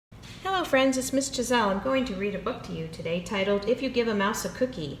Hello friends, it's Miss Giselle. I'm going to read a book to you today titled If You Give a Mouse a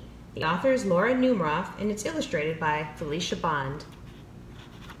Cookie. The author is Laura Numeroff and it's illustrated by Felicia Bond.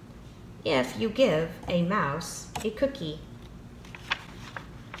 If you give a mouse a cookie,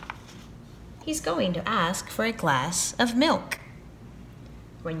 he's going to ask for a glass of milk.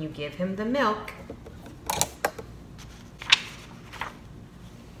 When you give him the milk,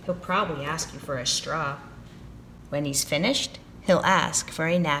 he'll probably ask you for a straw. When he's finished, he'll ask for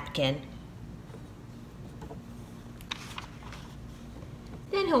a napkin.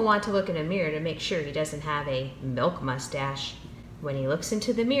 Then he'll want to look in a mirror to make sure he doesn't have a milk mustache. When he looks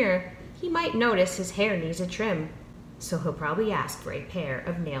into the mirror, he might notice his hair needs a trim, so he'll probably ask for a pair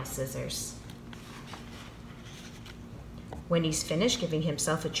of nail scissors. When he's finished giving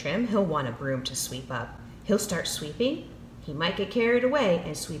himself a trim, he'll want a broom to sweep up. He'll start sweeping. He might get carried away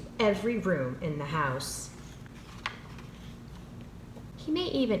and sweep every room in the house. He may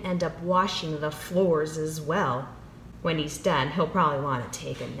even end up washing the floors as well. When he's done, he'll probably want to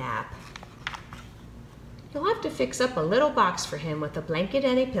take a nap. You'll have to fix up a little box for him with a blanket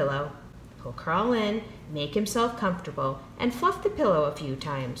and a pillow. He'll crawl in, make himself comfortable, and fluff the pillow a few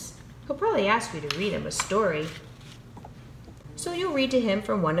times. He'll probably ask you to read him a story. So you'll read to him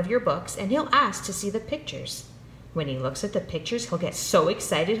from one of your books, and he'll ask to see the pictures. When he looks at the pictures, he'll get so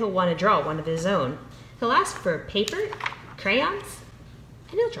excited he'll want to draw one of his own. He'll ask for paper, crayons,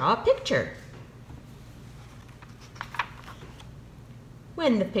 and he'll draw a picture.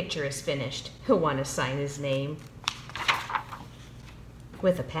 When the picture is finished, he'll want to sign his name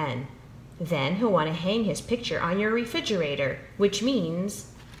with a pen. Then he'll want to hang his picture on your refrigerator, which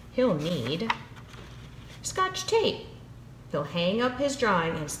means he'll need Scotch tape. He'll hang up his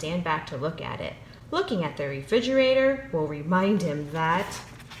drawing and stand back to look at it. Looking at the refrigerator will remind him that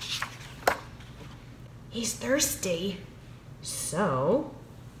he's thirsty. So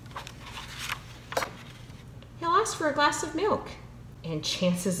he'll ask for a glass of milk. And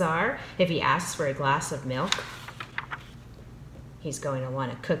chances are, if he asks for a glass of milk, he's going to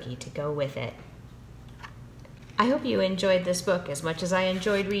want a cookie to go with it. I hope you enjoyed this book as much as I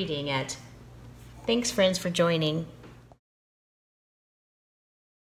enjoyed reading it. Thanks, friends, for joining.